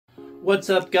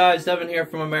What's up guys, Devin here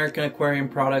from American Aquarium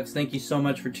Products. Thank you so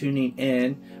much for tuning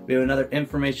in. We have another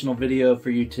informational video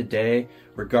for you today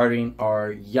regarding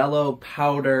our yellow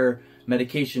powder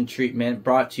medication treatment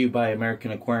brought to you by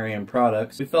American Aquarium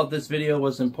Products. We felt this video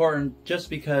was important just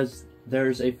because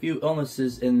there's a few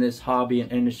illnesses in this hobby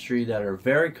and industry that are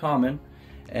very common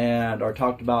and are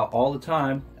talked about all the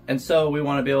time. And so we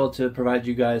want to be able to provide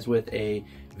you guys with a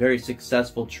very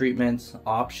successful treatment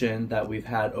option that we've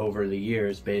had over the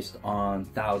years based on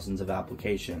thousands of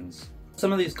applications.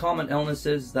 Some of these common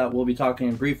illnesses that we'll be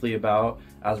talking briefly about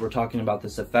as we're talking about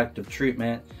this effective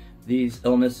treatment, these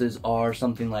illnesses are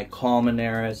something like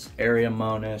Columnaris,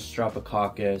 Aeromonas,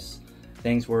 Streptococcus,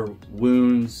 things where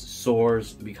wounds,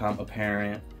 sores become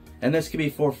apparent. And this could be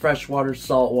for freshwater,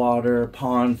 saltwater,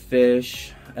 pond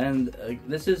fish. And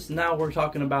this is now we're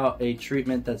talking about a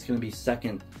treatment that's going to be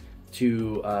second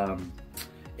to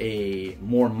a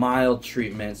more mild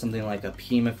treatment, something like a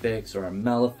Pemafix or a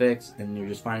Melafix, and you're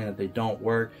just finding that they don't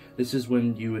work. This is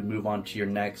when you would move on to your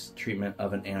next treatment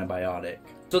of an antibiotic.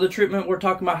 So the treatment we're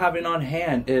talking about having on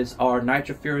hand is our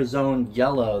Nitrofurazone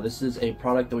Yellow. This is a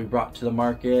product that we brought to the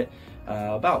market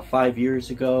about 5 years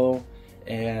ago,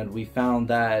 and we found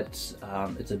that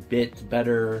it's a bit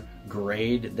better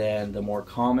grade than the more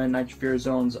common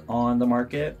nitrofurazones on the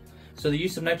market. So the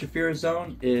use of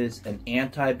nitrofurazone is an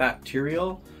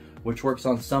antibacterial, which works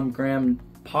on some gram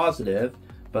positive,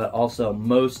 but also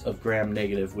most of gram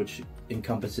negative, which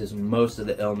encompasses most of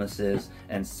the illnesses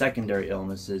and secondary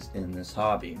illnesses in this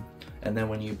hobby. And then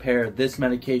when you pair this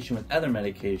medication with other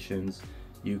medications,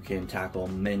 you can tackle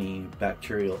many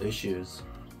bacterial issues.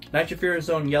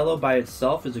 Nitrofurazone Yellow by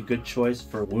itself is a good choice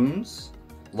for wounds,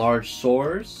 large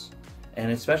sores,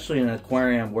 and especially in an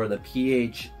aquarium where the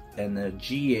pH and the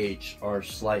GH are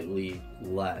slightly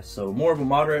less. So more of a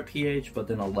moderate pH, but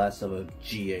then a less of a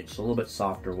GH, so a little bit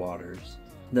softer waters.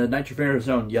 The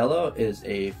Nitrofurazone Yellow is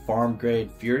a farm grade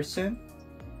furan,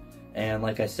 and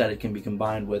like I said, it can be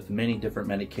combined with many different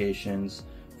medications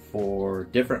for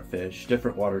different fish,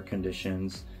 different water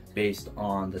conditions based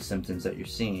on the symptoms that you're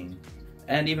seeing.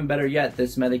 And even better yet,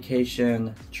 this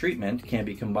medication treatment can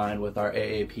be combined with our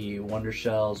AAP Wonder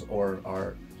Shells, or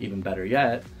our even better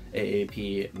yet,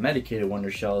 AAP medicated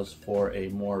Wonder Shells for a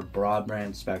more broad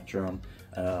brand spectrum,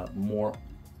 more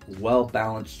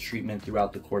well-balanced treatment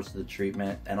throughout the course of the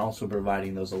treatment, and also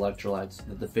providing those electrolytes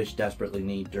that the fish desperately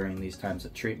need during these times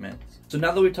of treatment. So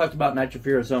now that we've talked about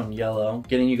Nitrofurazone Yellow,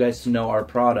 getting you guys to know our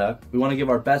product, we want to give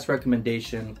our best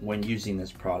recommendation when using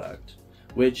this product,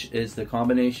 which is the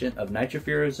combination of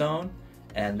nitrofurazone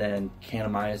and then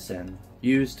Kanamyacin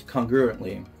used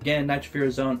congruently. Again,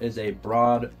 nitrofurazone is a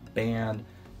broad band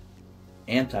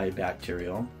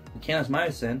antibacterial.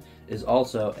 Kanamyacin is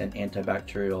also an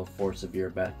antibacterial for severe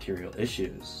bacterial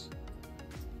issues.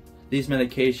 These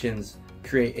medications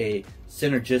create a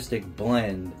synergistic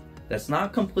blend that's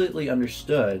not completely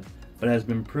understood, but has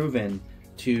been proven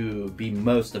to be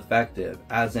most effective,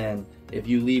 as in if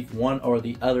you leave one or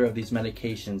the other of these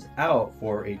medications out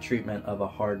for a treatment of a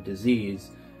hard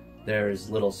disease, there's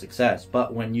little success.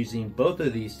 But when using both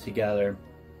of these together,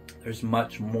 there's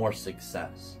much more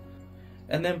success.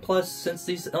 And then plus, since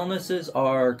these illnesses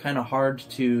are kind of hard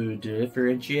to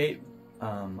differentiate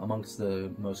amongst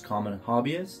the most common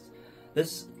hobbyists,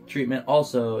 this treatment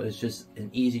also is just an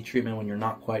easy treatment when you're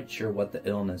not quite sure what the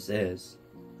illness is.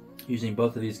 Using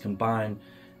both of these combined,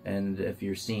 and if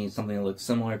you're seeing something that looks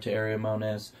similar to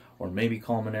Aeromonas or maybe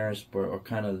Columnaris, or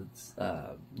kind of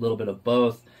a little bit of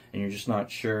both, and you're just not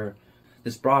sure,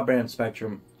 this broadband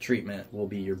spectrum treatment will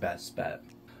be your best bet.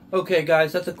 Okay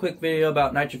guys, that's a quick video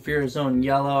about Nitrofurazone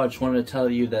Yellow. I just wanted to tell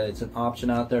you that it's an option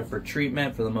out there for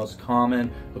treatment for the most common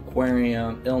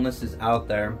aquarium illnesses out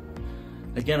there.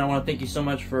 Again, I want to thank you so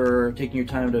much for taking your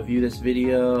time to view this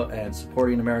video and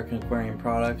supporting American Aquarium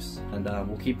Products, and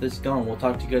we'll keep this going. We'll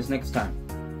talk to you guys next time.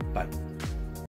 Bye.